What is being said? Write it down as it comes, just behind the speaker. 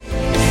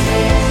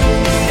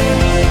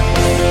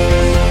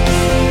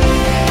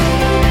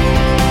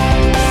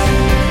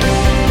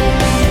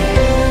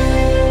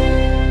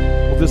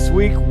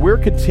we're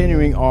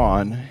continuing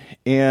on,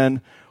 and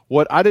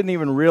what I didn't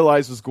even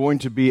realize was going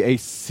to be a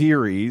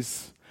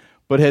series,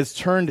 but has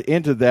turned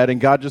into that,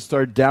 and God just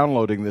started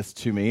downloading this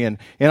to me, and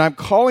I'm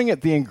calling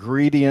it the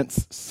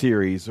Ingredients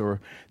series, or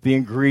the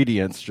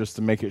Ingredients, just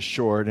to make it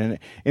short, and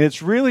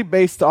it's really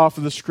based off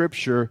of the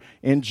scripture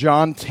in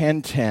John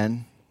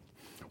 10:10,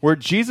 where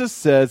Jesus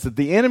says that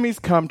the enemies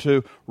come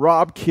to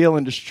rob, kill,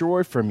 and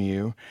destroy from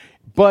you,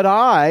 but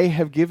I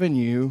have given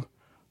you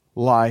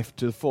life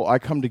to the full. I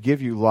come to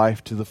give you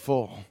life to the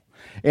full.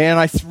 And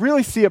I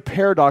really see a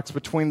paradox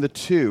between the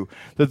two,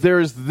 that there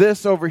is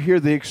this over here,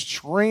 the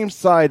extreme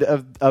side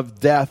of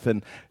death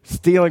and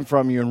stealing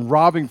from you and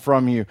robbing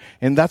from you.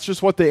 And that's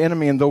just what the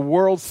enemy and the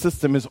world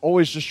system is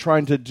always just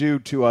trying to do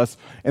to us.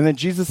 And then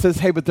Jesus says,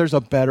 hey, but there's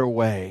a better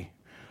way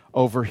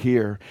over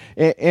here.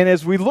 And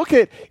as we look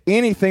at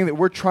anything that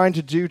we're trying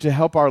to do to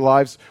help our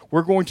lives,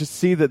 we're going to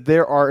see that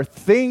there are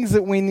things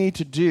that we need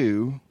to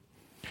do.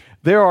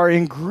 There are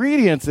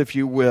ingredients, if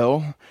you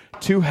will,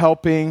 to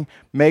helping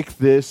make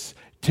this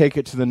take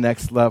it to the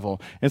next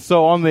level. And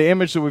so on the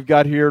image that we've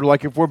got here,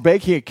 like if we're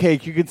baking a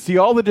cake, you can see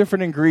all the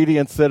different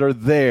ingredients that are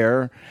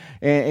there,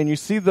 and you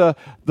see the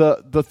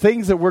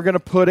things that we're going to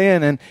put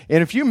in. And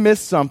if you miss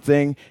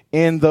something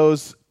in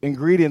those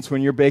ingredients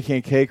when you're baking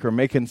a cake or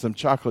making some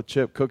chocolate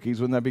chip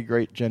cookies, wouldn't that be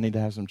great, Jenny, to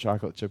have some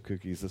chocolate chip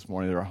cookies this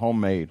morning? They're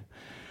homemade.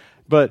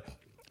 But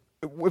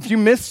if you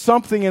miss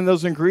something in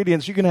those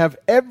ingredients, you can have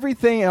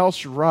everything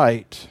else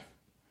right,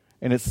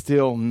 and it's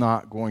still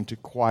not going to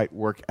quite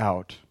work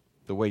out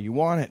the way you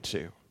want it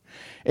to.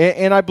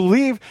 And I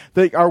believe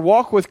that our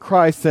walk with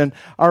Christ and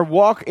our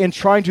walk in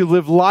trying to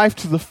live life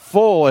to the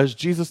full, as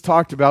Jesus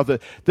talked about,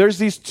 that there's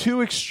these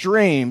two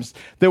extremes,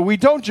 that we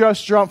don't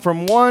just jump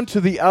from one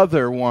to the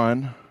other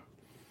one,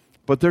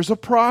 but there's a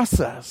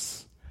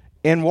process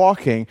in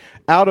walking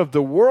out of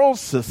the world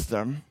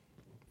system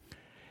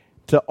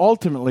to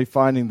ultimately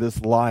finding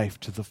this life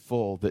to the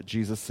full that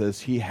Jesus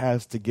says He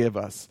has to give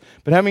us.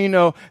 But how many of you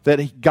know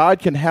that God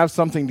can have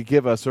something to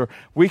give us, or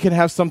we can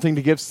have something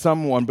to give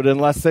someone, but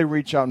unless they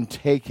reach out and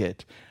take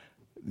it,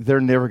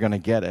 they're never going to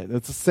get it.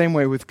 It's the same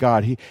way with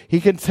God. He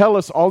can tell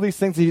us all these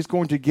things that He's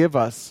going to give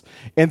us,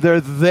 and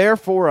they're there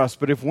for us,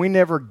 but if we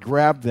never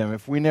grab them,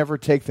 if we never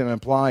take them and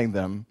applying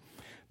them,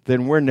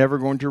 then we're never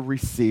going to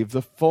receive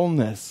the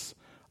fullness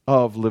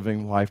of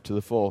living life to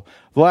the full.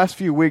 The last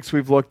few weeks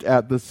we've looked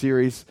at the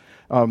series,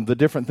 the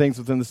different things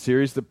within the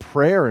series, the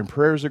prayer, and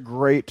prayer is a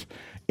great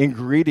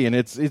ingredient.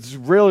 It's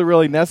really,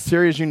 really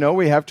necessary. As you know,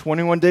 we have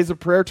 21 days of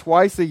prayer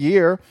twice a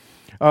year.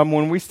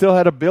 When we still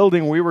had a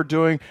building, we were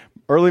doing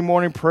early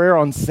morning prayer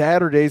on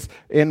Saturdays,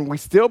 and we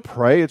still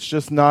pray. It's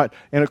just not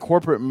in a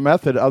corporate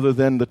method other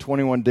than the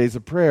 21 days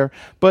of prayer.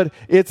 But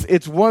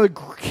it's one of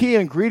the key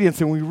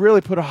ingredients, and we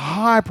really put a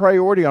high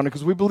priority on it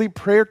because we believe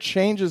prayer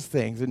changes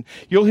things. And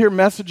you'll hear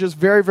messages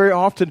very, very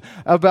often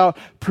about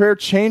prayer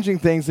changing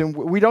things. And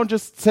we don't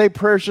just say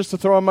prayers just to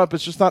throw them up.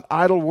 It's just not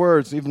idle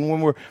words. Even when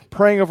we're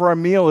praying over our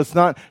meal, it's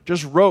not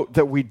just rote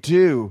that we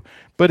do.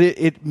 But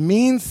it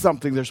means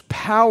something. There's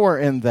power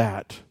in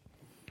that.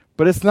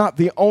 But it's not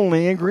the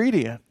only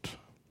ingredient.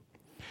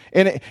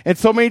 And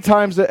so many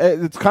times,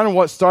 it's kind of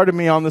what started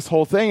me on this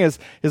whole thing is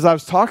I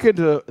was talking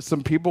to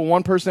some people,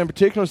 one person in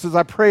particular says,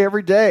 I pray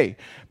every day,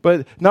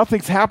 but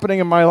nothing's happening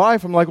in my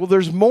life. I'm like, well,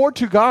 there's more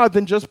to God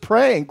than just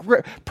praying.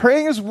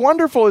 Praying is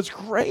wonderful. It's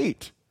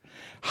great.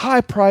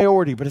 High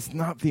priority, but it's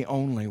not the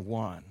only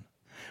one.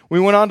 We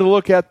went on to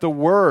look at the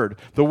Word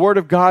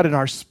of God in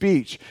our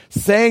speech,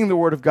 saying the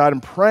Word of God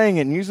and praying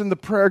it and using the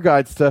prayer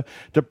guides to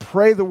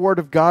pray the Word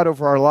of God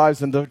over our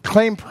lives and to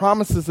claim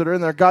promises that are in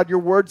there. God, your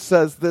Word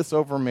says this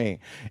over me,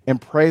 and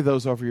pray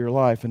those over your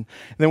life. And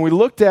then we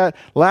looked at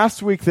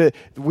last week that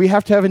we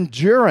have to have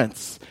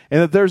endurance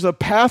and that there's a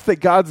path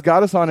that God's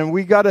got us on, and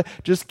we got to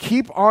just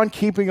keep on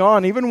keeping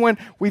on, even when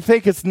we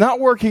think it's not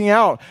working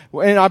out.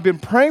 And I've been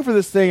praying for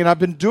this thing, and I've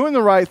been doing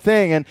the right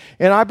thing, and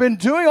I've been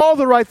doing all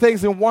the right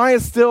things, and why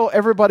is still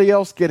everybody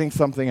else getting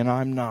something and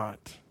I'm not?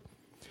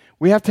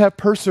 We have to have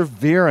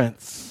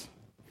perseverance.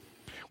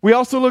 We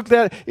also looked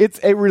at it's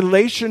a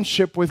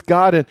relationship with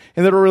God, and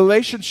that a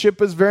relationship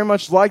is very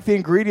much like the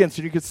ingredients,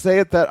 and you could say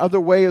it that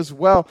other way as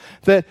well,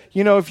 that,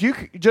 you know, if you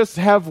just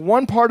have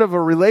one part of a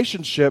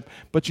relationship,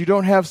 but you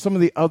don't have some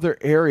of the other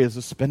areas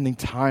of spending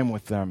time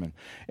with them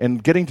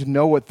and getting to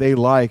know what they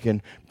like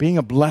and being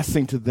a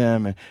blessing to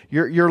them, and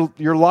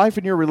your life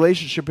and your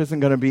relationship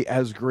isn't going to be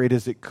as great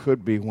as it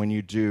could be when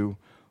you do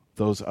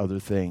those other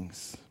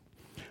things.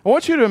 I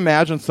want you to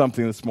imagine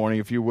something this morning,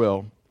 if you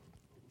will.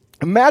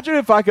 Imagine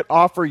if I could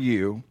offer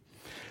you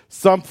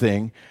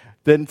something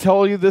that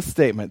tell you this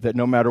statement, that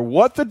no matter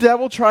what the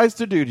devil tries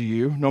to do to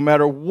you, no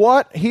matter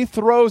what he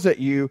throws at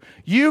you,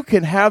 you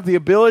can have the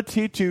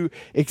ability to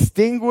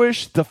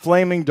extinguish the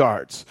flaming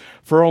darts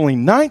for only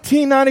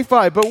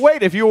 $19.95. But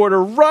wait, if you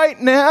order right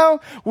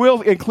now,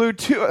 we'll include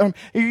two.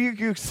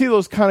 You see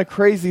those kind of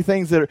crazy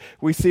things that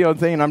we see on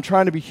things, and I'm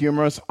trying to be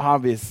humorous,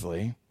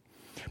 obviously.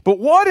 But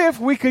what if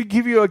we could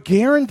give you a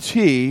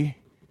guarantee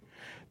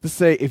to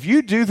say, if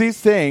you do these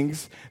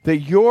things, that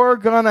you're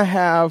going to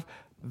have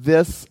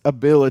this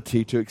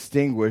ability to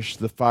extinguish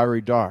the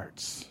fiery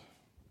darts?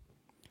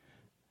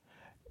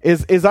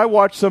 Is I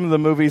watch some of the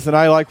movies, and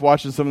I like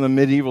watching some of the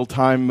medieval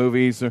time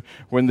movies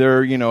when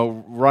they're,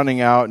 running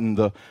out and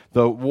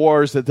the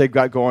wars that they've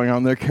got going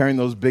on. They're carrying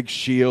those big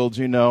shields,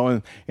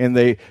 and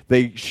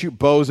they shoot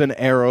bows and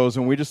arrows.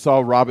 And we just saw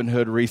Robin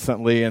Hood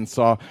recently and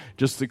saw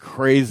just the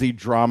crazy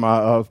drama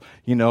of,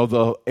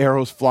 the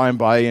arrows flying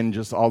by and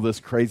just all this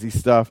crazy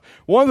stuff.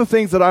 One of the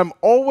things that I'm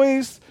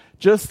always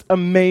just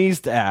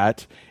amazed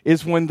at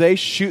is when they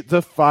shoot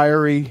the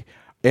fiery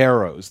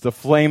arrows, the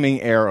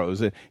flaming arrows.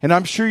 And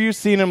I'm sure you've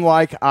seen them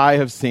like I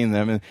have seen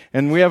them.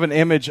 And we have an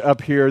image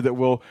up here that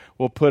we'll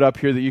put up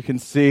here that you can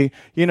see,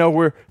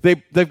 where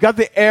they've got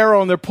the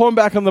arrow and they're pulling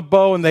back on the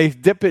bow and they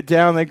dip it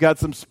down. They've got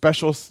some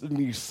special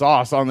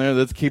sauce on there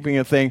that's keeping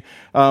a thing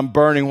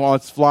burning while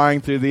it's flying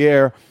through the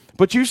air.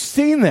 But you've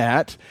seen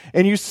that,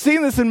 and you've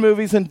seen this in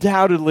movies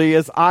undoubtedly,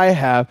 as I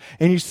have,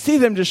 and you see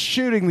them just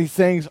shooting these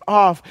things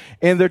off,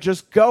 and they're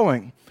just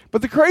going.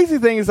 But the crazy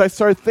thing is, I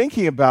started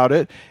thinking about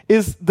it,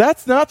 is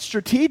that's not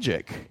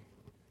strategic.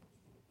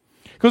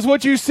 Because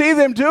what you see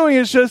them doing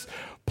is just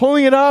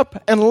pulling it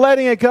up and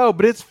letting it go,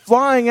 but it's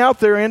flying out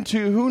there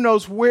into who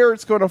knows where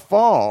it's going to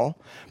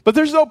fall. But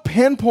there's no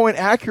pinpoint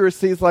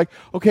accuracy. It's like,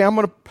 okay, I'm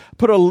going to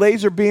put a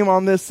laser beam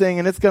on this thing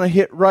and it's going to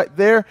hit right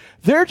there.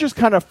 They're just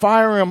kind of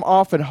firing them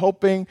off and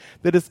hoping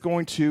that it's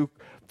going to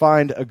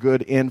find a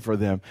good end for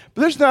them.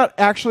 But there's not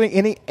actually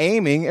any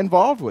aiming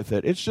involved with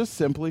it. It's just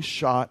simply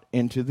shot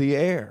into the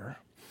air.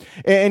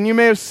 And you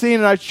may have seen,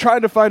 and I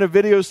tried to find a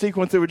video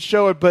sequence that would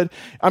show it, but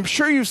I'm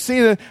sure you've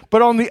seen it.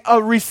 But on the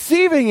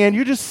receiving end,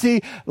 you just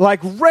see like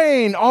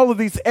rain, all of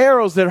these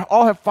arrows that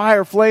all have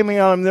fire flaming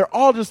on them. They're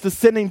all just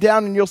descending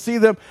down, and you'll see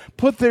them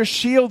put their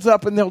shields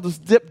up, and they'll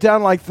just dip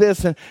down like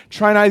this and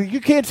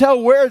you can't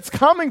tell where it's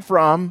coming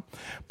from,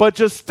 but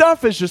just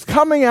stuff is just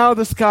coming out of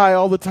the sky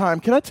all the time.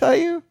 Can I tell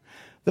you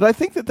that I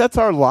think that that's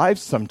our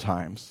lives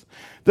sometimes?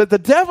 That the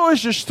devil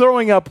is just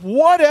throwing up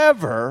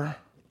whatever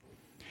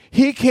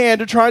he can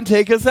to try and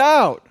take us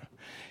out.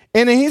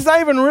 And he's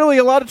not even really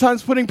a lot of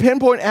times putting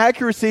pinpoint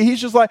accuracy.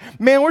 He's just like,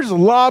 man, we're just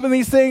lobbing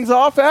these things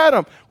off at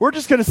him. We're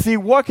just going to see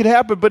what could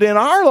happen. But in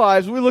our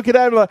lives, we look at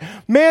it and like,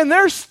 man,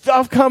 there's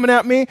stuff coming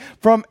at me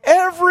from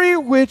every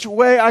which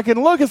way I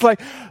can look. It's like,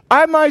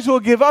 I might as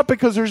well give up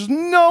because there's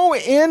no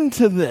end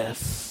to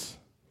this.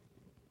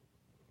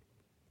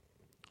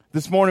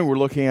 This morning, we're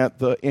looking at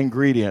the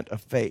ingredient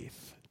of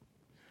faith.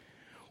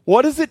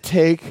 What does it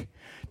take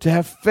to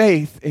have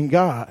faith in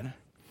God?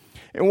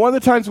 And one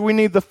of the times we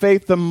need the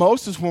faith the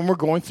most is when we're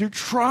going through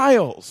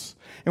trials.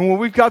 And when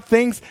we've got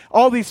things,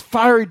 all these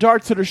fiery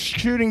darts that are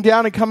shooting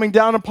down and coming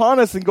down upon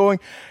us and going,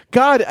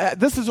 God,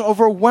 this is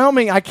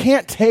overwhelming. I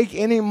can't take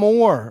any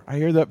more. I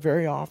hear that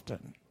very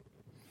often.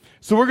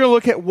 So we're going to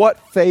look at what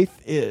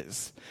faith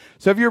is.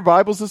 So if you have your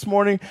Bibles this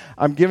morning,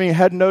 I'm giving you a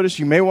head notice.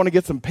 You may want to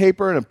get some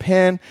paper and a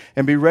pen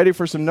and be ready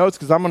for some notes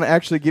because I'm going to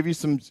actually give you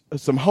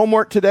some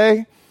homework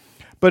today.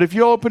 But if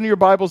you'll open your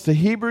Bibles to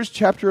Hebrews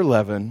chapter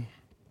 11,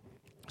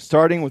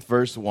 starting with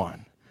verse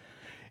 1.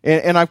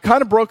 And I've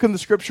kind of broken the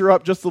scripture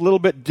up just a little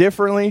bit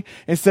differently.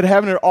 Instead of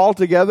having it all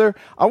together,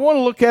 I want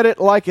to look at it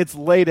like it's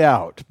laid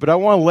out, but I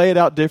want to lay it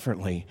out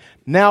differently.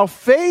 Now,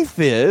 faith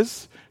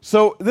is,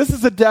 so this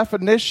is a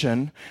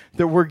definition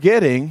that we're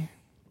getting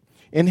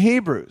in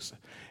Hebrews.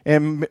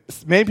 And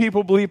many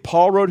people believe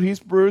Paul wrote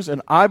Hebrews,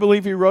 and I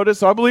believe he wrote it,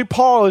 so I believe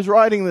Paul is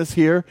writing this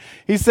here.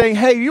 He's saying,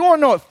 hey, you want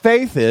to know what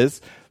faith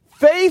is?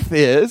 Faith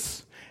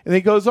is, and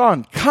he goes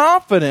on,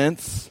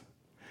 confidence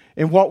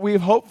in what we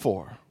hope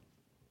for.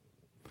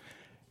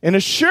 An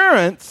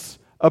assurance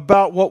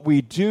about what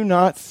we do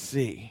not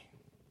see.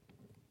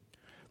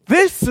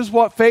 This is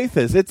what faith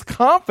is. It's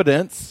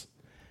confidence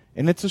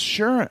and it's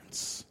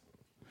assurance.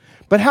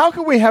 But how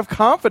can we have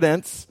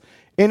confidence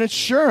and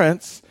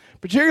assurance,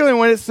 particularly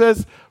when it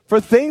says for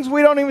things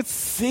we don't even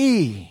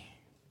see?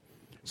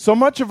 So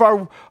much of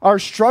our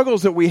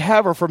struggles that we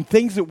have are from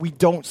things that we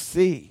don't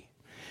see.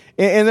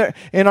 And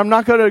I'm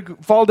not going to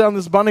fall down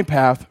this bunny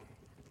path,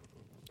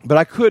 but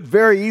I could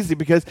very easily,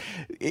 because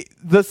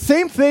the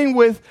same thing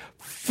with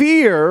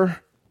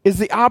fear is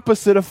the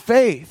opposite of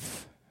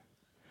faith.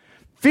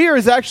 Fear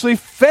is actually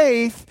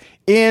faith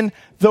in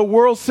the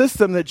world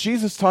system that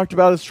Jesus talked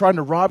about as trying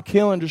to rob,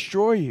 kill, and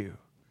destroy you.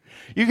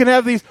 You can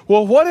have these,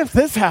 well, what if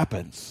this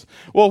happens?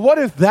 Well, what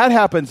if that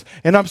happens?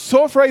 And I'm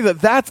so afraid that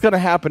that's going to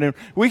happen. And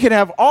we can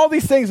have all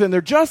these things, and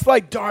they're just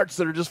like darts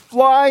that are just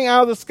flying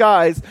out of the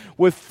skies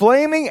with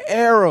flaming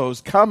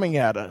arrows coming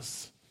at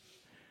us.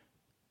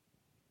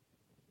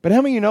 But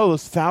how many of you know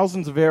those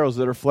thousands of arrows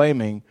that are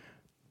flaming,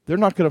 they're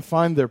not going to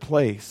find their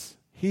place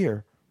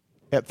here.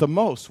 At the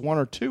most, one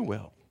or two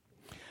will.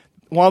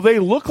 While they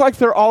look like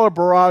they're all a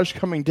barrage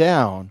coming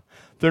down,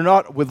 they're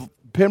not with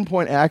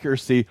pinpoint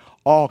accuracy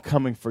all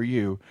coming for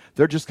you.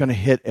 They're just going to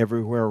hit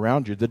everywhere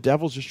around you. The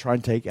devil's just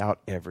trying to take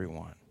out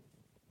everyone.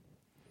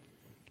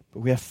 But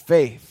we have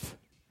faith.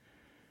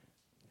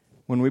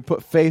 When we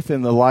put faith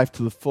in the life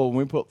to the full, when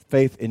we put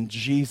faith in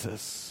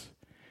Jesus,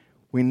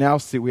 we now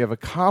see we have a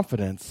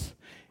confidence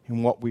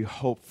in what we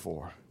hope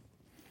for.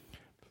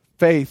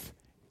 Faith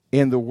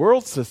in the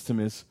world system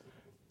is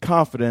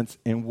confidence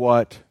in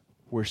what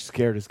we're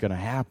scared is going to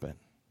happen.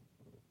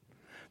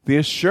 The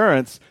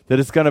assurance that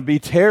it's going to be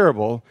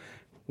terrible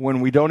when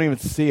we don't even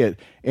see it.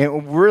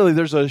 And really,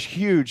 there's a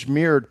huge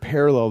mirrored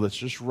parallel that's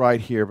just right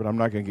here, but I'm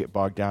not going to get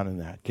bogged down in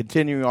that.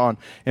 Continuing on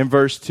in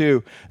verse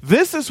 2.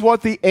 This is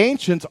what the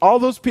ancients, all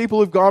those people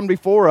who've gone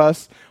before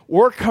us,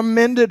 were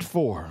commended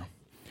for.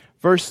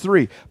 Verse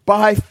 3.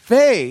 By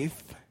faith,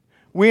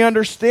 we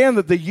understand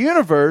that the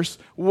universe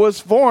was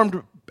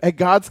formed at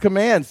God's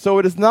command.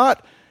 So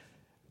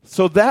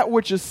that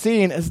which is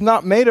seen is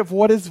not made of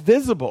what is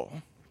visible.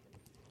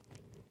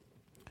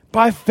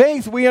 By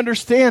faith, we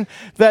understand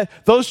that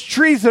those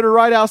trees that are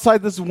right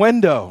outside this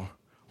window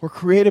were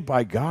created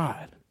by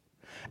God.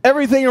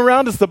 Everything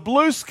around us, the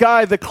blue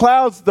sky, the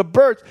clouds, the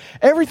birds,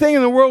 everything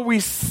in the world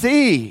we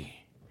see.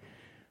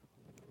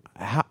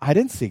 I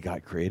didn't see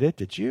God create it,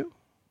 did you?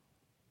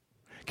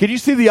 Can you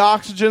see the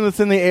oxygen that's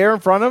in the air in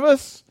front of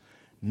us?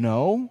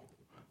 No.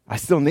 I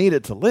still need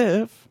it to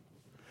live.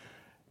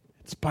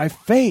 It's by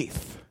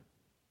faith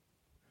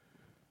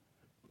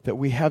that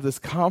we have this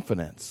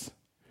confidence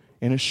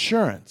and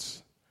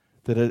assurance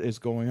that it is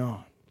going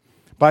on.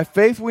 By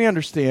faith, we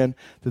understand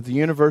that the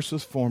universe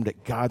was formed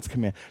at God's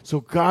command. So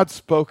God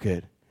spoke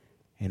it,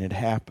 and it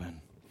happened.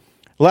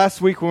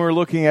 Last week, when we were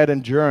looking at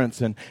endurance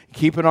and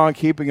keeping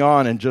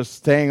on, and just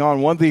staying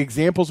on, one of the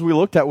examples we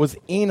looked at was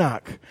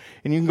Enoch.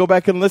 And you can go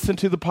back and listen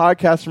to the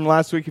podcast from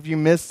last week if you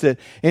missed it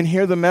and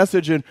hear the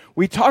message. And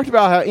we talked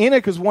about how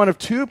Enoch is one of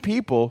two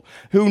people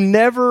who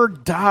never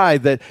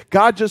died, that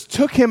God just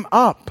took him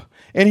up.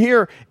 And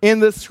here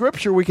in the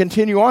scripture, we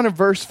continue on in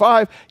verse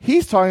 5,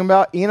 he's talking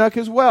about Enoch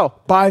as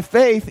well. By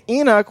faith,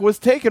 Enoch was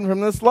taken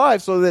from this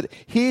life so that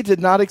he did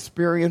not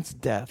experience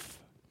death.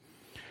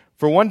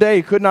 For one day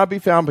he could not be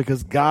found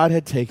because God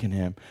had taken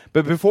him.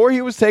 But before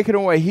he was taken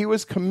away, he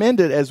was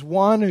commended as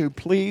one who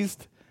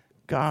pleased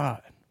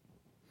God.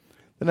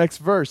 The next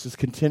verse is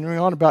continuing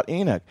on about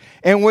Enoch.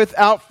 And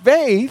without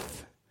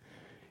faith,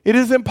 it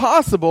is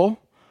impossible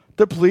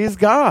to please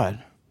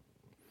God.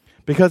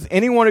 Because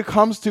anyone who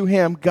comes to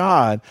him,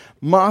 God,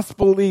 must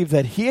believe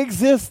that he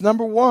exists,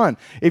 number one.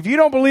 If you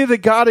don't believe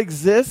that God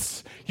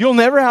exists, you'll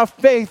never have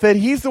faith that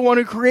he's the one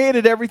who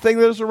created everything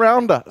that is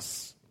around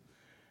us.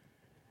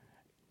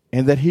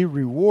 And that he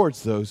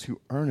rewards those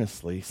who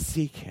earnestly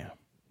seek him.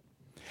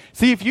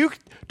 See, if you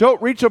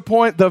don't reach a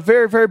point, the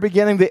very, very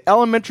beginning, the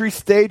elementary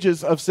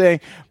stages of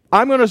saying,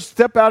 I'm going to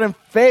step out in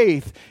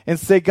faith and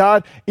say,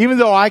 God, even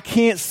though I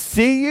can't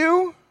see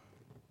you,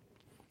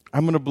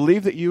 I'm going to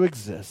believe that you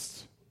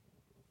exist.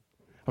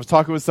 I was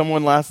talking with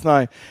someone last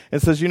night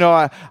and says,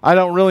 I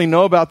don't really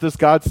know about this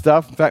God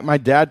stuff. In fact, my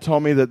dad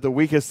told me that the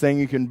weakest thing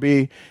you can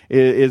be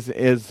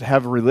is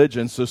have a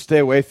religion. So stay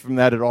away from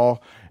that at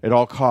all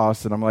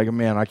costs. And I'm like,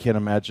 man, I can't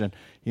imagine,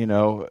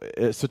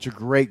 it's such a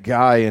great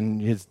guy,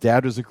 and his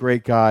dad was a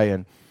great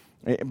guy.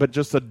 But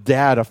just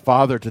a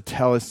father to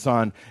tell his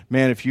son,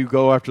 man, if you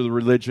go after the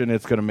religion,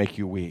 it's going to make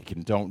you weak,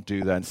 and don't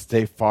do that, and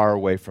stay far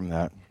away from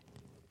that.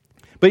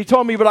 But he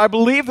told me, but I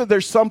believe that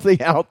there's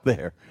something out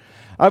there.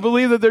 I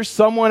believe that there's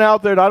someone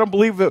out there, and I don't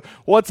believe that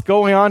what's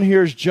going on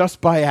here is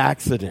just by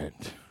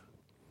accident.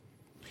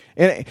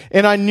 And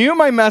I knew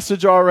my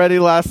message already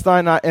last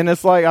night, and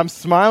it's like I'm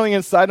smiling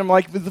inside. I'm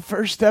like, the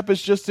first step is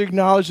just to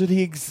acknowledge that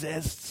he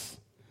exists.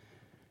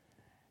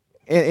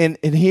 And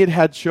he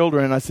had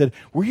children, and I said,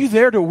 were you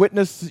there to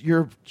witness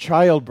your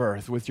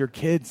childbirth with your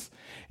kids?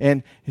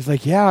 And he's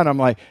like, yeah. And I'm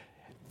like,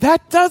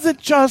 that doesn't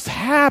just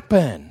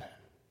happen.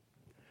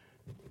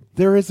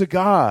 There is a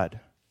God.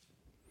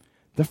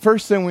 The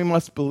first thing we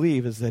must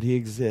believe is that he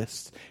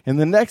exists. And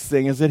the next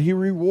thing is that he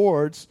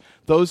rewards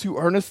those who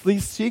earnestly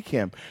seek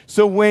him.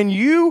 So when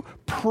you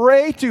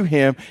pray to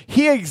him,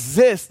 he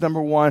exists,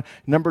 number one.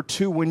 Number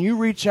two, when you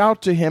reach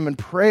out to him in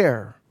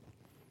prayer,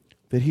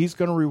 that he's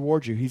going to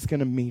reward you. He's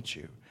going to meet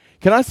you.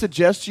 Can I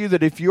suggest to you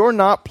that if you're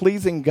not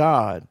pleasing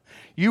God,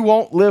 you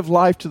won't live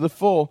life to the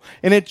full?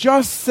 And it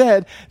just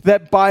said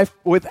that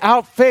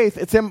without faith,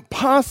 it's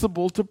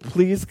impossible to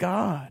please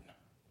God.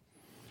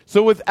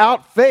 So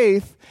without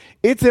faith,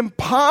 it's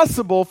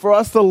impossible for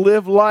us to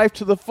live life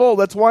to the full.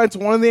 That's why it's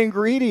one of the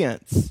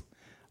ingredients,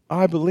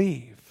 I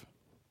believe.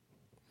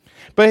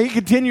 But he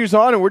continues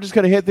on, and we're just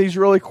going to hit these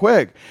really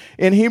quick.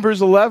 In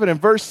Hebrews 11, in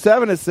verse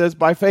 7, it says,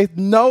 by faith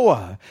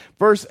Noah.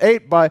 Verse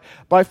 8, by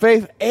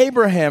faith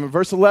Abraham. In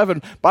verse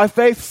 11, by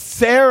faith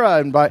Sarah.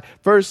 And by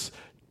verse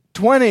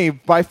 20,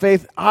 by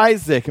faith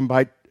Isaac.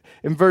 And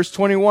in verse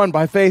 21,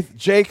 by faith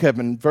Jacob.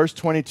 And verse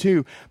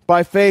 22,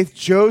 by faith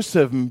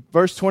Joseph. And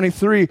verse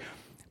 23,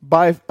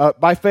 by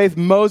faith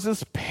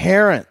Moses'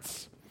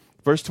 parents.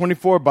 Verse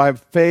 24, by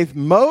faith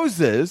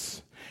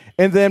Moses.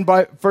 And then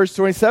by verse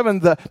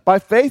 27, by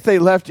faith they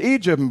left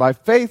Egypt. And by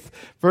faith,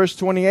 verse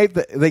 28,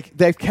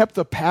 they've kept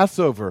the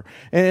Passover.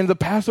 And the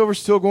Passover is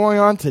still going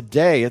on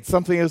today. It's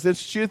something that was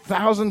instituted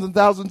thousands and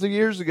thousands of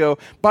years ago.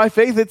 By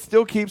faith, it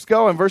still keeps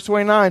going. Verse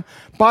 29,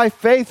 by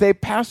faith they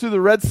passed through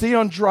the Red Sea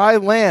on dry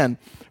land.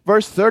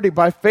 Verse 30,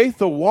 by faith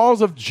the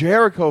walls of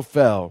Jericho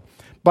fell.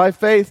 By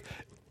faith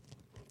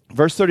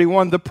Verse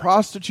 31, the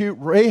prostitute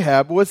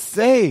Rahab was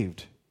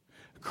saved.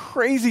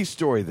 Crazy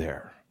story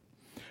there.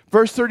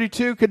 Verse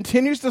 32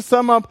 continues to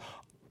sum up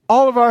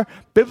all of our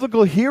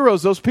biblical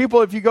heroes, those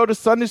people, if you go to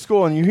Sunday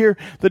school and you hear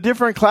the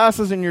different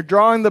classes and you're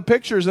drawing the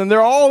pictures and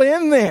they're all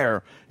in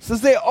there. It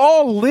says they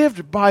all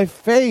lived by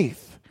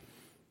faith.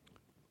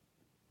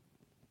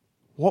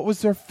 What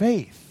was their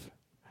faith?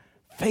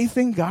 Faith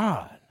in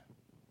God.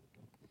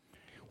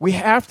 We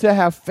have to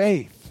have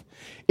faith.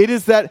 It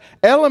is that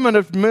element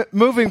of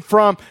moving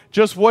from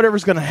just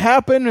whatever's going to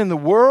happen in the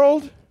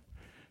world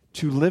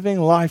to living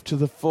life to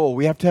the full.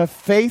 We have to have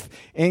faith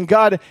in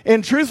God.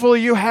 And truthfully,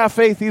 you have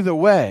faith either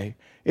way.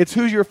 It's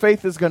who your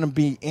faith is going to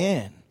be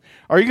in.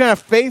 Are you going to have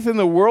faith in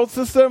the world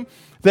system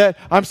that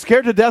I'm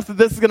scared to death that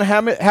this is going to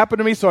happen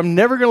to me, so I'm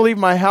never going to leave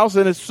my house,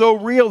 and it's so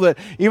real that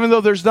even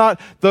though there's not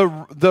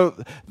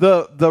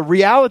the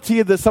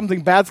reality that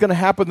something bad's going to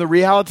happen, the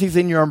reality's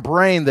in your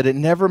brain that it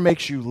never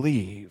makes you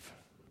leave.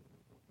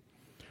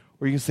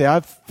 Or you can say, I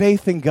have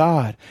faith in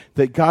God,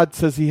 that God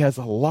says he has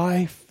a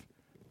life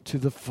to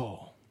the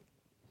full.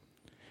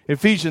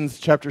 Ephesians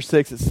chapter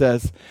 6, it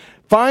says,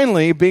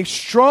 finally, be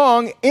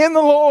strong in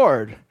the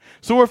Lord.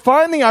 So we're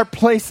finding our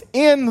place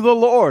in the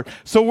Lord.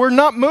 So we're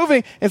not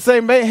moving and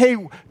saying, hey,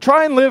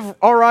 try and live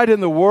all right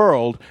in the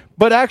world,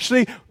 but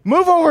actually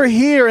move over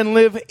here and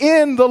live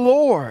in the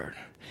Lord.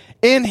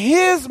 In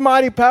his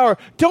mighty power.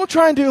 Don't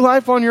try and do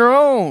life on your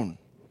own.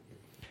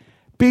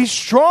 Be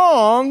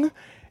strong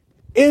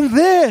in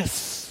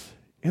this,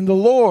 in the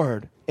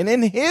Lord, and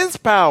in his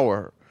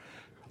power.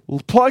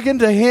 Plug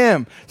into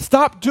him.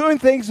 Stop doing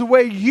things the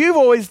way you've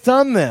always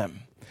done them.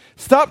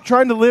 Stop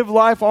trying to live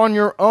life on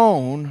your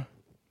own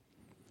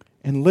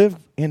and live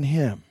in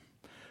him.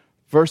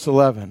 Verse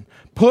 11.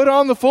 Put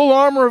on the full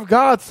armor of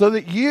God so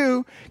that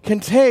you can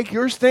take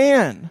your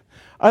stand.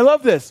 I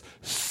love this.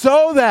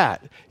 So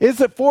that.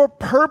 It's for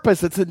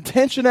purpose. It's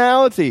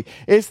intentionality.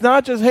 It's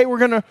not just, hey, we're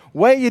going to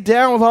weigh you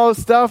down with all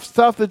this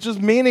stuff that's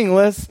just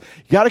meaningless.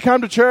 You got to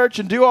come to church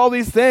and do all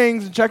these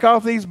things and check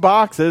off these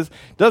boxes.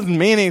 Doesn't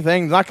mean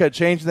anything. It's not going to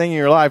change anything in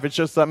your life. It's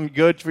just something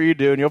good for you to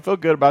do and you'll feel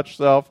good about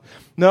yourself.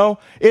 No,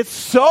 it's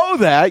so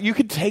that you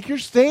can take your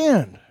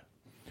stand.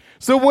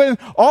 So when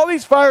all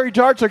these fiery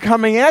darts are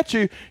coming at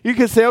you, you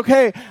can say,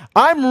 okay,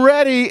 I'm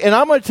ready and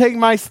I'm going to take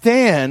my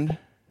stand.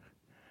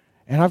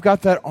 And I've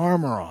got that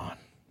armor on.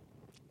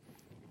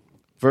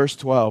 Verse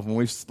 12, and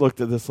we've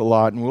looked at this a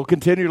lot, and we'll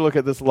continue to look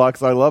at this a lot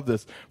because I love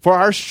this. For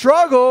our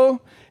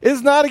struggle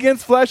is not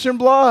against flesh and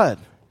blood.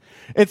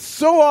 It's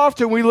so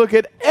often we look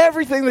at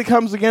everything that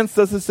comes against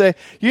us and say,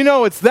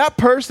 it's that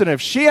person.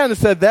 If she hadn't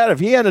said that, if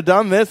he hadn't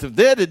done this, if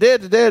did.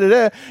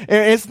 And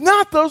it's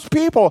not those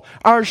people.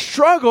 Our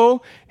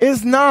struggle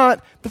is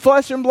not the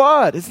flesh and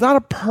blood. It's not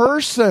a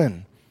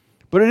person.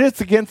 But it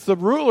is against the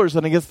rulers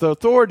and against the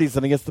authorities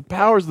and against the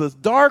powers of this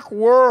dark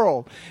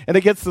world and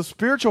against the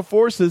spiritual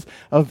forces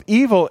of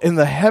evil in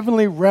the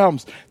heavenly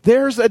realms.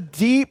 There's a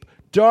deep,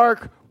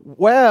 dark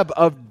web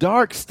of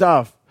dark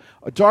stuff,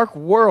 a dark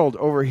world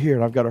over here,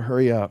 and I've got to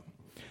hurry up.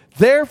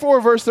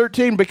 Therefore, verse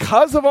 13,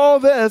 because of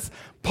all this,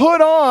 put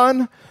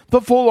on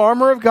the full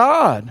armor of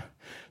God,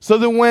 so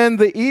that when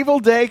the evil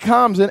day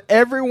comes and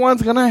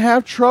everyone's going to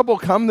have trouble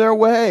come their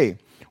way,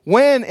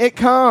 when it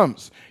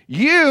comes,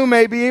 you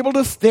may be able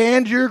to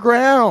stand your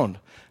ground.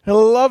 I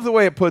love the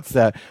way it puts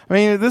that. I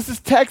mean, this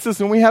is Texas,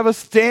 and we have a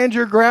stand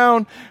your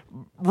ground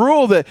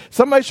rule that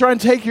somebody's trying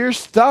to take your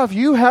stuff.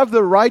 You have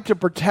the right to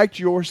protect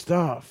your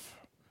stuff,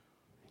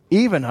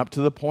 even up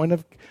to the point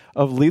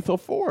of lethal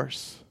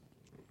force.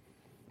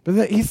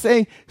 But he's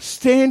saying,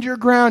 stand your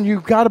ground.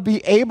 You've got to be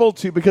able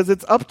to, because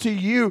it's up to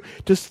you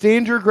to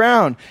stand your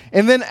ground.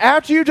 And then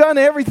after you've done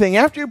everything,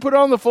 after you put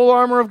on the full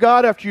armor of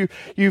God, after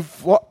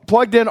you've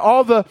plugged in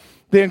all the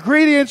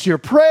ingredients, you're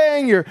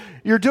praying,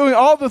 you're doing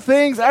all the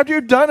things. After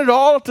you've done it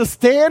all to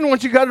stand,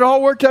 once you got it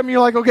all worked up, and you're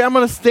like, okay, I'm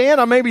going to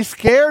stand. I may be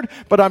scared,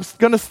 but I'm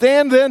going to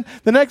stand. Then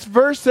the next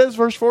verse says,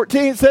 verse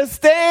 14, it says,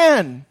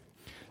 stand.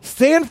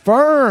 Stand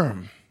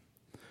firm.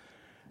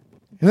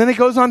 And then it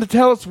goes on to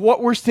tell us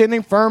what we're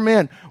standing firm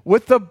in,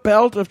 with the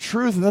belt of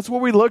truth. And that's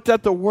what we looked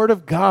at, the Word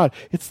of God.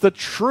 It's the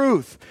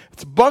truth.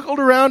 It's buckled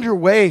around your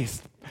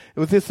waist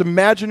with this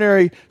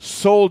imaginary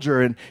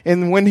soldier.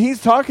 And when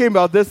he's talking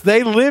about this,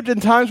 they lived in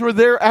times where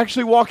they're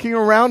actually walking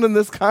around in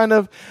this kind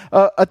of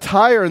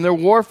attire in their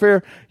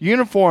warfare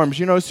uniforms,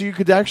 so you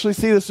could actually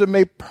see this. It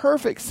made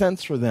perfect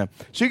sense for them.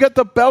 So you got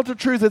the belt of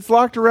truth that's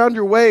locked around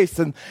your waist,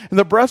 and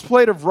the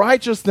breastplate of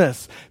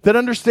righteousness, that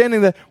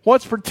understanding that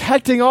what's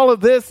protecting all of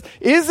this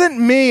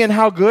isn't me and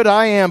how good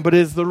I am, but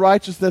is the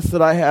righteousness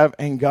that I have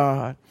in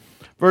God.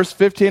 Verse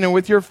 15, and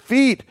with your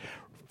feet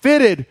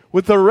fitted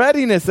with the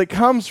readiness that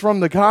comes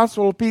from the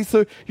gospel of peace.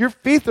 So your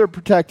feet are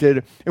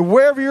protected. And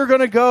wherever you're going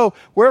to go,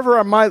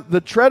 wherever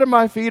the tread of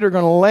my feet are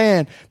going to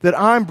land, that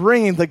I'm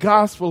bringing the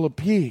gospel of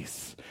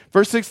peace.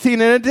 Verse 16,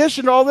 in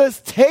addition to all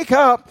this, take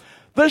up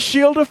the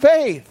shield of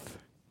faith.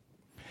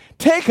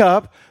 Take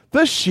up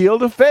the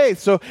shield of faith.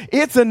 So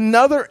it's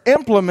another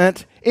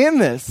implement in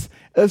this.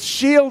 A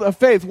shield of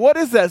faith. What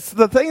is that? It's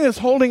the thing that's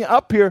holding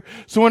up here.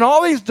 So when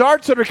all these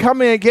darts that are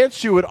coming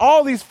against you and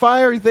all these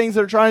fiery things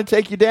that are trying to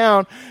take you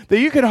down, that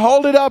you can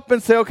hold it up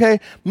and say,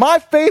 okay, my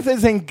faith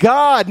is in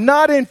God,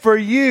 not in for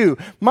you.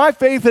 My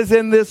faith is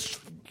in this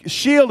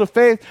shield of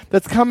faith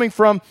that's coming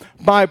from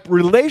my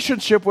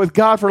relationship with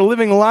God for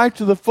living life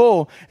to the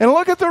full. And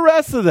look at the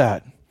rest of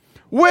that.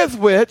 With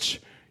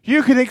which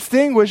you can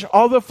extinguish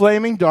all the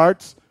flaming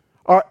darts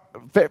or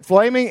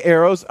flaming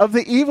arrows of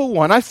the evil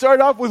one. I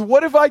started off with,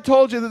 what if I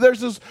told you that there's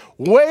this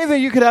way that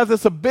you could have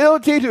this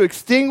ability to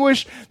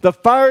extinguish the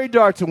fiery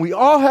darts, and we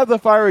all have the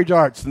fiery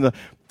darts and the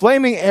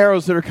flaming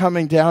arrows that are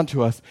coming down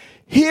to us.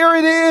 Here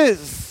it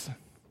is.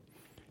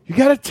 You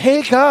got to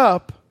take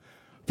up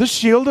the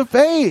shield of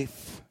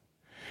faith.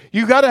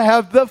 You got to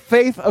have the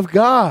faith of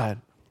God.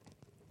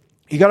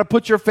 You got to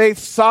put your faith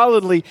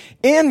solidly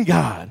in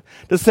God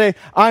to say,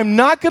 I'm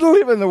not going to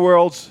live in the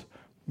world's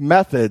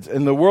methods,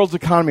 in the world's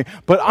economy,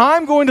 but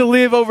I'm going to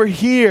live over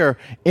here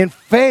in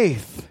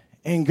faith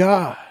in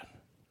God.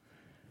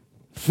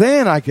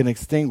 Then I can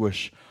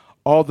extinguish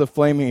all the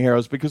flaming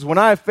arrows, because when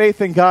I have faith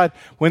in God,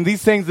 when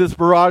these things, this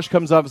barrage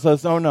comes up and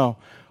says, oh no,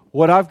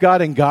 what I've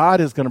got in God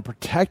is going to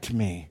protect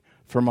me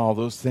from all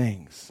those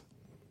things.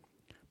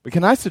 But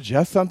can I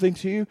suggest something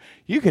to you?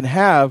 You can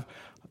have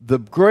the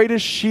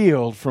greatest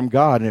shield from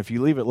God, and if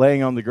you leave it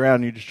laying on the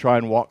ground and you just try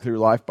and walk through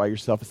life by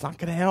yourself, it's not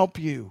going to help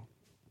you.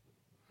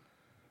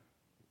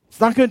 It's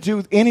not going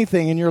to do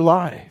anything in your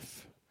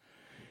life.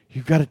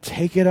 You've got to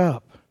take it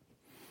up.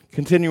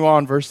 Continue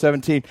on, verse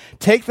 17.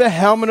 Take the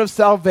helmet of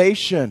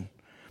salvation.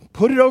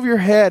 Put it over your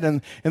head,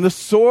 and the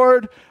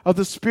sword of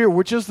the Spirit,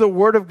 which is the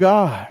word of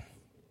God.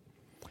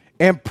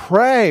 And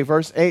pray,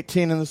 verse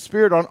 18, in the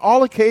Spirit on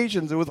all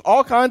occasions and with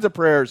all kinds of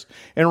prayers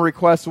and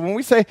requests. When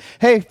we say,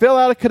 hey, fill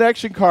out a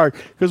connection card,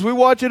 because we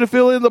want you to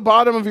fill in the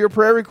bottom of your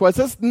prayer request,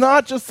 that's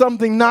not just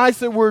something nice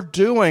that we're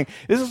doing.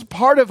 This is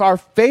part of our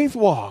faith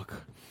walk.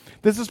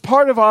 This is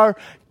part of our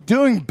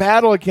doing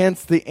battle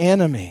against the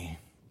enemy.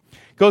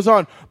 Goes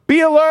on, be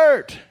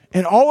alert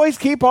and always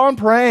keep on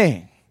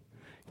praying.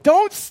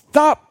 Don't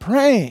stop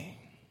praying.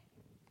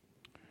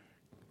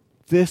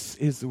 This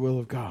is the will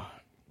of God.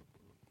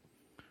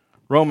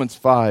 Romans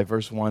 5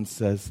 verse 1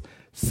 says,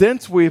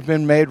 since we've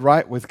been made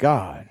right with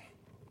God,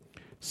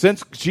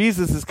 since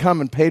Jesus has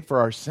come and paid for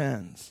our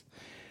sins,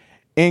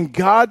 in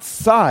God's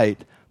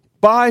sight,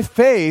 by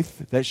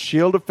faith, that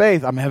shield of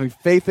faith, I'm having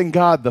faith in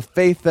God, the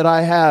faith that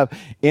I have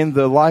in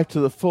the life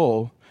to the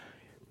full.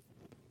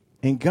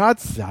 In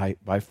God's sight,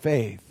 by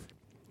faith,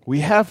 we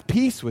have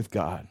peace with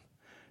God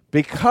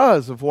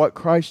because of what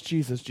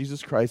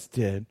Jesus Christ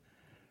did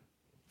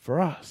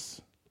for us.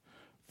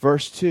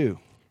 Verse 2.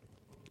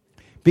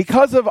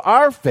 Because of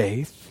our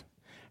faith,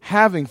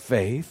 having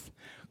faith,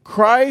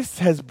 Christ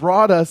has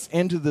brought us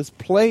into this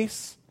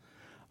place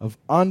of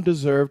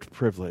undeserved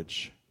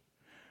privilege,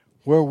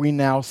 where we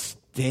now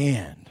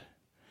stand.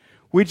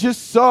 We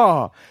just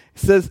saw, it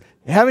says,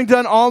 having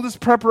done all this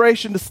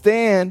preparation to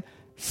stand.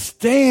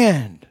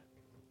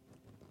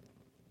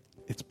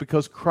 It's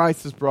because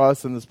Christ has brought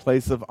us in this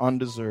place of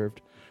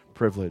undeserved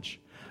privilege.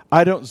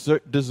 I don't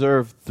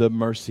deserve the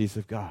mercies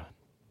of God.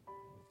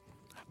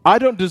 I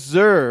don't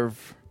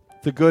deserve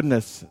the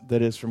goodness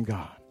that is from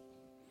God.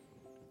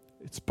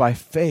 It's by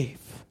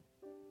faith.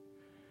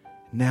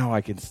 Now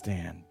I can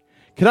stand.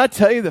 Can I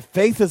tell you that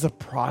faith is a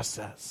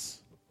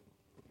process?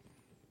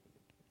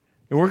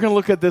 And we're going to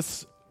look at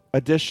this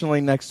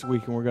additionally next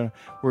week, and we're going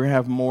to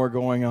have more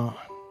going on.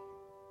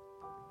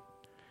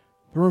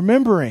 But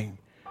remembering,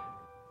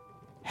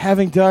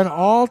 having done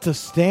all to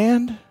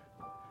stand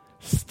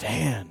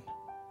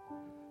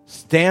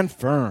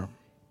firm.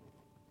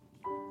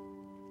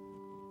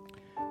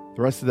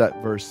 The rest of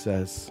that verse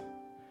says,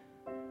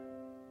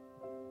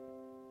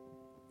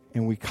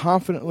 and we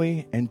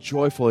confidently and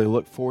joyfully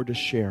look forward to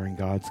sharing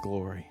God's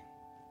glory.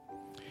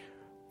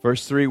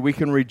 Verse 3, we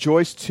can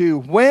rejoice too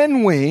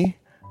when we,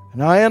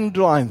 and I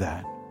underline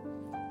that,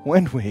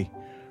 when we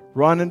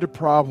run into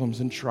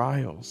problems and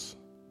trials.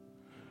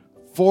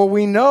 For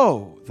we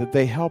know that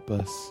they help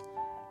us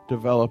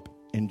develop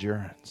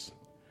endurance.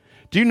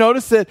 Do you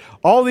notice that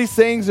all these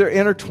things are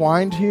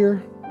intertwined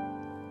here?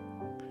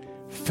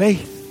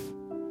 Faith,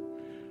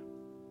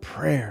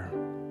 prayer,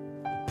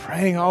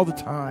 praying all the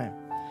time,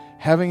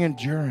 having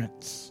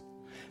endurance,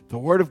 the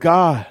Word of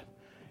God.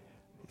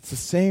 It's the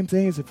same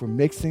thing as if we're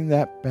mixing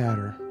that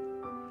batter,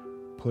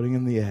 putting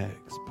in the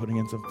eggs, putting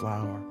in some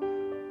flour,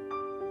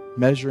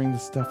 measuring the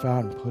stuff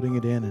out and putting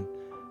it in, and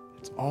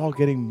it's all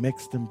getting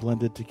mixed and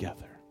blended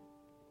together.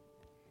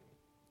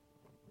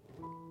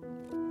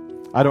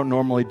 I don't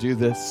normally do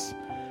this,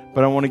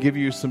 but I want to give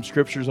you some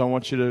scriptures. I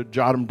want you to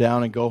jot them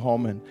down and go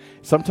home. And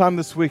sometime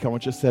this week, I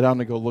want you to sit down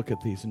and go look at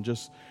these and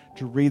just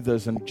to read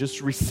those and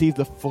just receive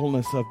the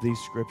fullness of these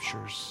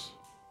scriptures.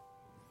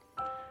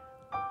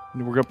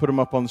 And we're going to put them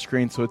up on the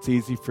screen so it's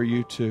easy for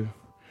you to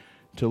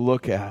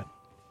look at.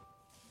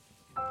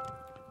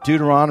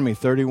 Deuteronomy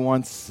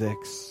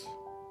 31:6.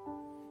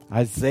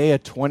 Isaiah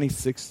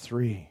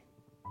 26:3.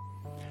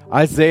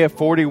 Isaiah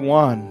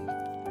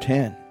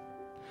 41:10.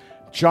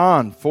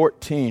 John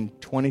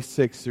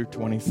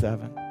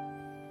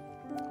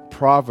 14:26-27.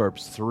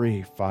 Proverbs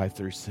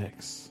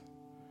 3:5-6.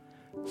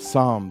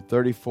 Psalm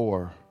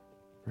 34,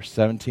 verse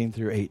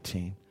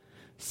 17-18.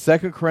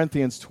 2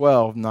 Corinthians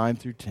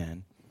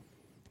 12:9-10.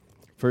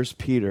 1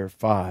 Peter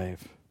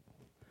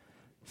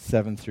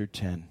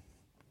 5:7-10.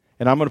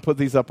 And I'm going to put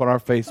these up on our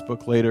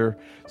Facebook later,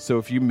 so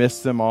if you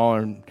missed them all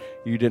and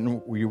you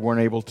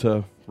weren't able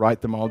to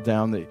write them all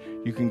down, that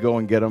you can go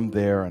and get them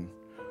there, and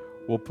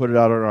we'll put it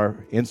out on our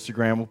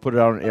Instagram. We'll put it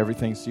out on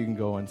everything so you can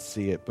go and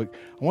see it. But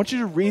I want you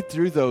to read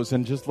through those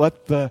and just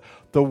let the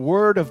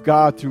Word of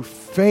God through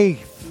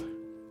faith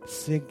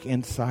sink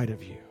inside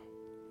of you.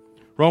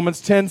 Romans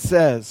 10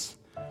 says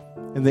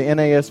in the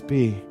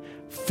NASB,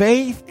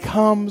 faith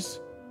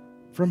comes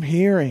from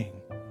hearing.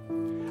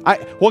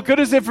 What good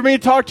is it for me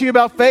to talk to you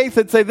about faith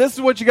and say, this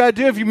is what you got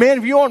to do? If you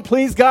want to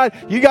please God,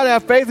 you got to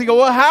have faith. You go,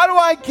 well, how do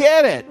I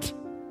get it?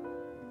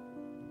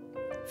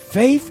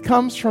 Faith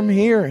comes from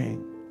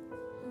hearing,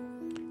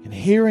 and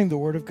hearing the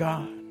Word of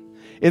God.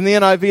 In the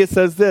NIV, it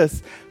says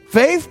this: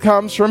 faith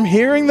comes from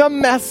hearing the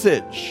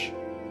message,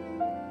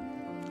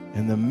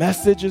 and the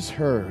message is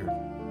heard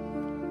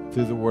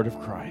through the Word of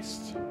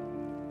Christ.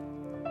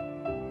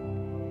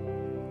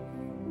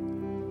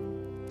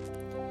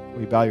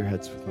 Will you bow your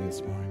heads with me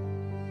this morning?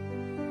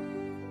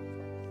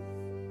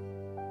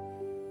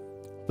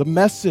 The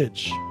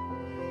message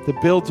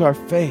that builds our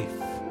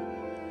faith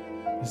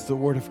is the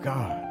Word of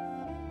God.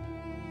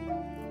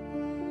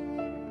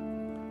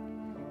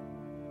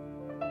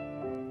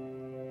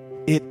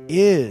 It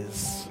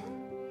is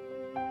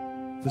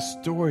the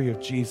story of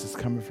Jesus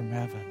coming from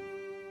heaven.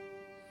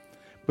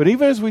 But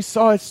even as we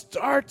saw, it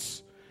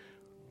starts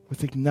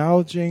with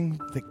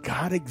acknowledging that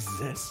God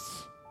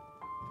exists.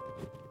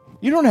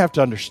 You don't have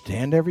to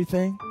understand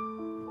everything.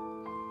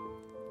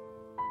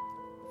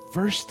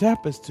 First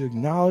step is to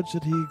acknowledge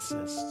that He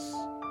exists.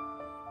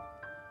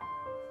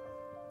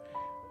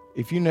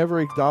 If you never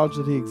acknowledge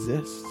that He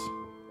exists,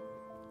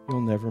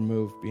 you'll never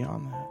move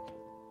beyond that.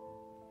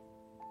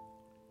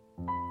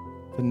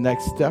 The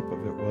next step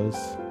of it was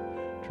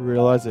to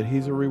realize that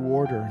He's a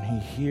rewarder and He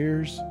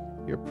hears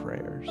your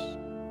prayers.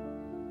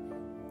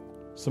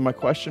 So my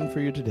question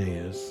for you today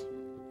is,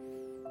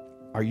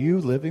 are you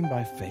living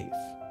by faith?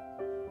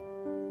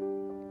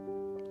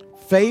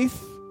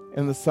 Faith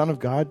in the Son of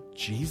God,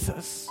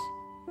 Jesus?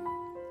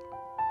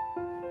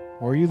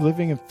 Or are you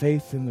living in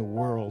faith in the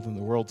world and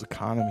the world's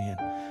economy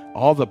and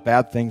all the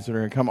bad things that are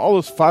going to come? All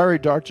those fiery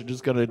darts are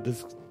just going to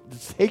just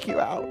take you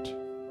out.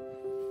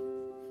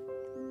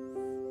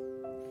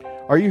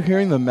 Are you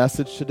hearing the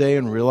message today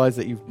and realize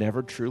that you've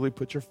never truly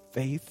put your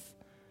faith,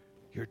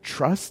 your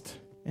trust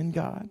in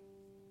God?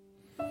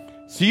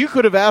 So you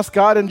could have asked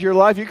God into your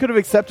life. You could have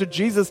accepted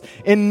Jesus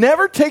and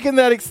never taken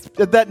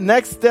that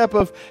next step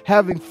of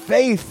having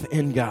faith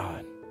in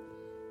God.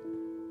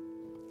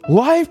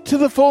 Life to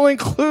the full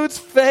includes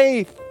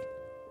faith.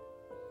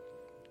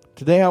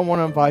 Today I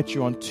want to invite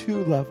you on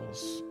two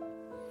levels.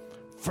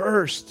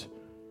 First,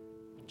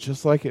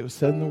 just like it was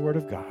said in the Word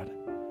of God,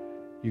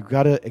 you've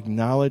got to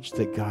acknowledge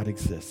that God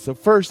exists. So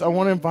first, I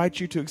want to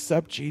invite you to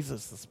accept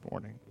Jesus this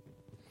morning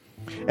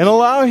and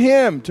allow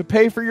Him to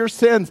pay for your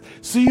sins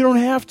so you don't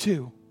have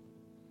to.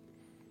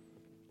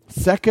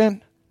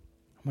 Second,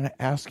 I'm going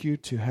to ask you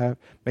to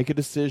make a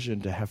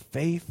decision to have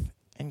faith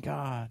in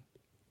God.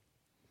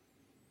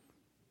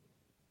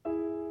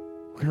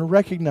 We're going to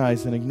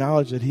recognize and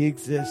acknowledge that He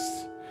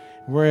exists.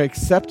 We're going to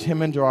accept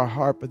Him into our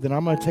heart, but then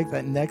I'm going to take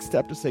that next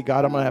step to say,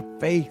 God, I'm going to have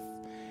faith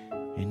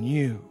in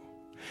You.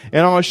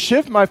 And I'm going to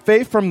shift my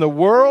faith from the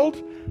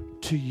world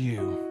to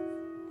You.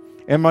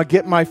 And I'm going to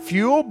get my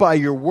fuel by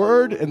Your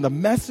Word and the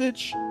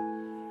message,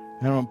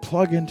 and I'm going to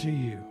plug into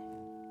You.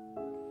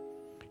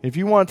 If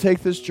you want to take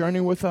this journey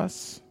with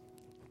us,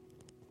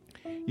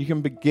 you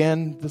can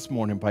begin this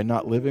morning by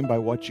not living by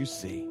what you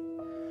see,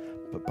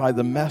 but by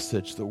the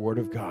message, the Word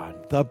of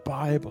God, the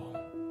Bible.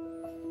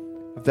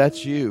 If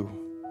that's you,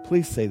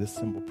 please say this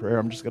simple prayer.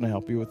 I'm just going to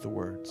help you with the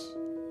words.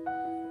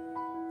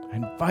 I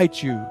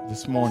invite you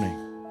this morning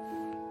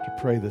to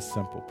pray this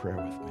simple prayer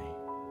with me.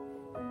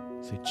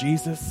 Say,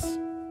 Jesus,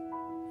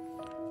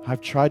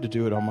 I've tried to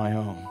do it on my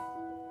own.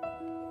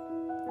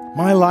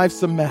 My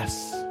life's a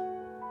mess,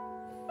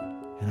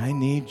 and I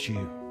need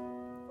You.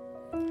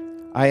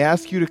 I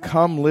ask You to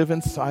come live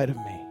inside of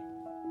me.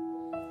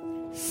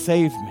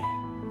 Save me.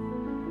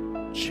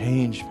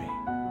 Change me.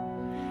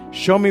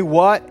 Show me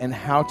what and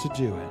how to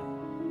do it.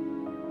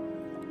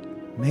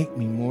 Make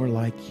me more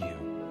like You.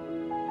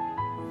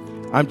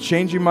 I'm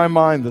changing my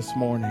mind this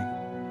morning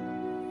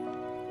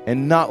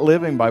and not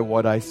living by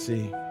what I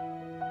see,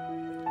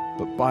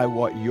 but by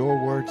what Your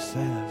Word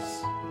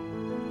says.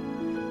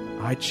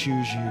 I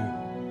choose You.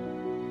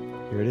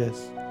 Here it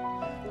is.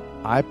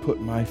 I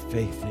put my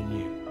faith in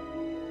You.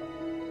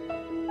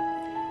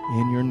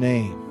 In Your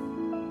name,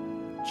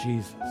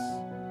 Jesus,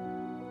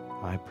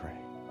 I pray.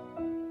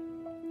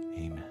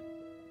 Amen.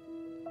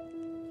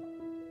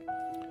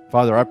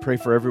 Father, I pray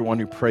for everyone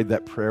who prayed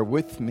that prayer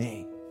with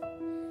me.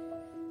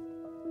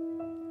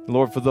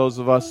 Lord, for those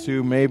of us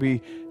who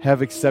maybe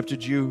have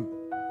accepted you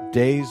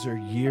days or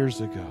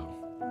years ago,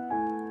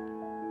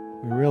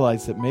 we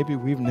realize that maybe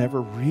we've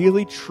never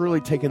really,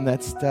 truly taken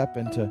that step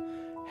into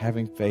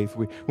having faith.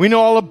 We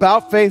know all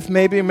about faith,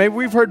 maybe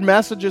we've heard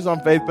messages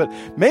on faith, but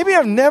maybe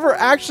I've never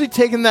actually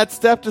taken that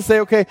step to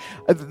say, okay,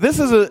 this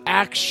is an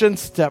action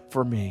step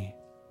for me,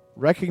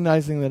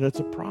 recognizing that it's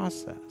a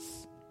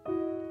process.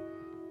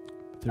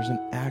 But there's an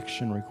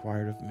action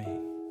required of me.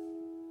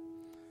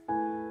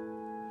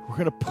 We're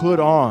going to put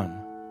on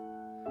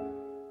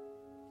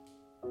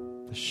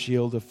the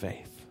shield of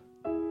faith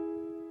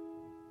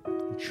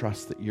and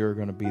trust that you're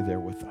going to be there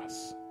with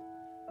us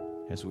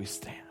as we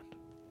stand.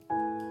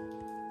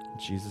 In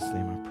Jesus'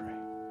 name I pray.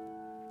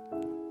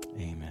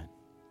 Amen.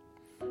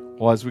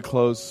 Well, as we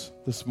close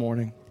this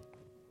morning,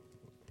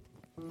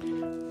 I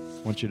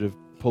want you to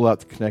pull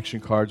out the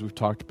connection cards. We've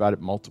talked about it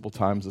multiple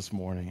times this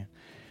morning.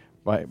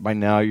 By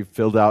now, you've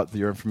filled out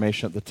your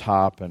information at the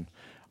top, and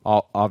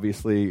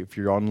obviously, if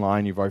you're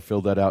online, you've already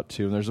filled that out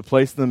too. And there's a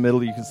place in the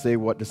middle you can say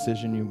what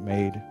decision you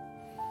made,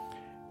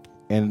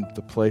 and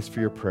the place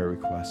for your prayer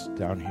request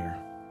down here.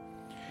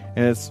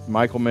 And as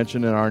Michael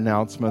mentioned in our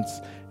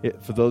announcements,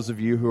 for those of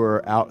you who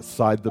are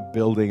outside the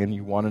building and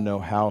you want to know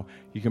how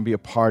you can be a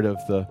part of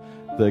the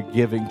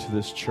giving to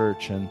this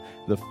church and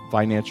the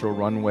financial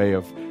runway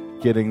of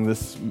getting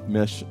this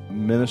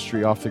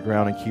ministry off the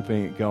ground and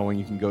keeping it going,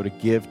 you can go to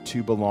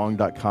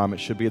give2belong.com. It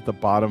should be at the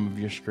bottom of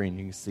your screen.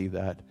 You can see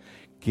that.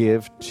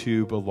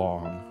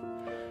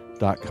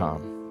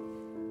 give2belong.com.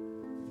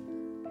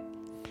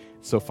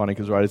 It's so funny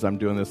because right as I'm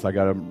doing this, I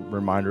got a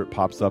reminder. It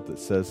pops up that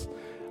says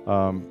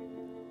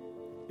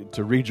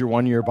to read your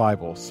one-year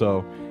Bible.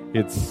 So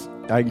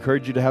I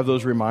encourage you to have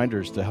those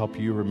reminders to help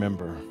you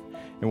remember.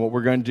 And what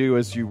we're going to do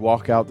as you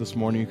walk out this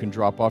morning, you can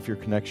drop off your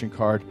connection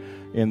card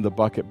in the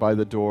bucket by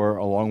the door,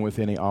 along with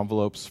any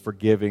envelopes for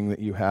giving that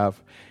you have.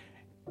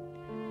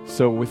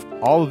 So with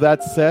all of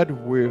that said,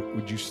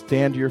 would you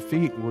stand to your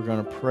feet? We're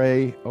going to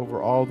pray over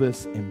all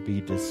this and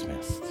be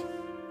dismissed.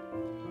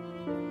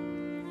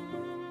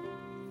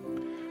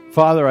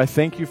 Father, I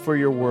thank you for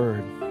your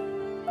word.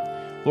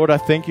 Lord, I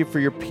thank you for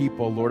your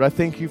people. Lord, I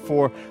thank you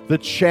for the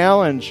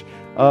challenge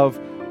of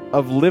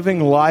living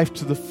life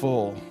to the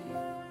full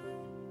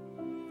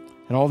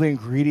and all the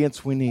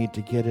ingredients we need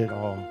to get it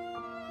all,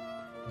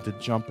 to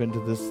jump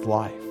into this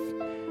life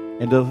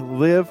and to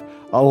live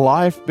a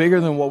life bigger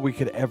than what we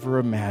could ever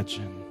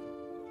imagine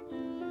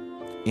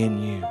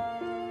in you.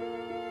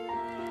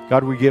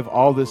 God, we give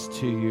all this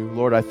to you.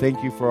 Lord, I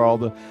thank you for all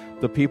the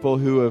people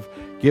who have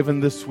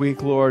given this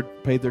week, Lord,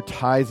 paid their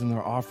tithes and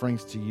their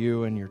offerings to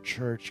you and your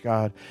church,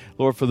 God.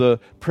 Lord, for the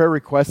prayer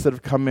requests that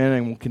have come in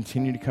and will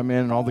continue to come in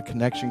and all the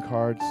connection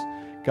cards,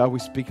 God, we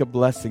speak a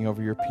blessing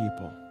over your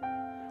people.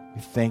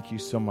 We thank you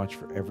so much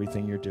for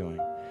everything you're doing.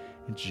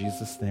 In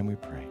Jesus' name we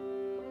pray.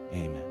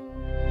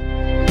 Amen.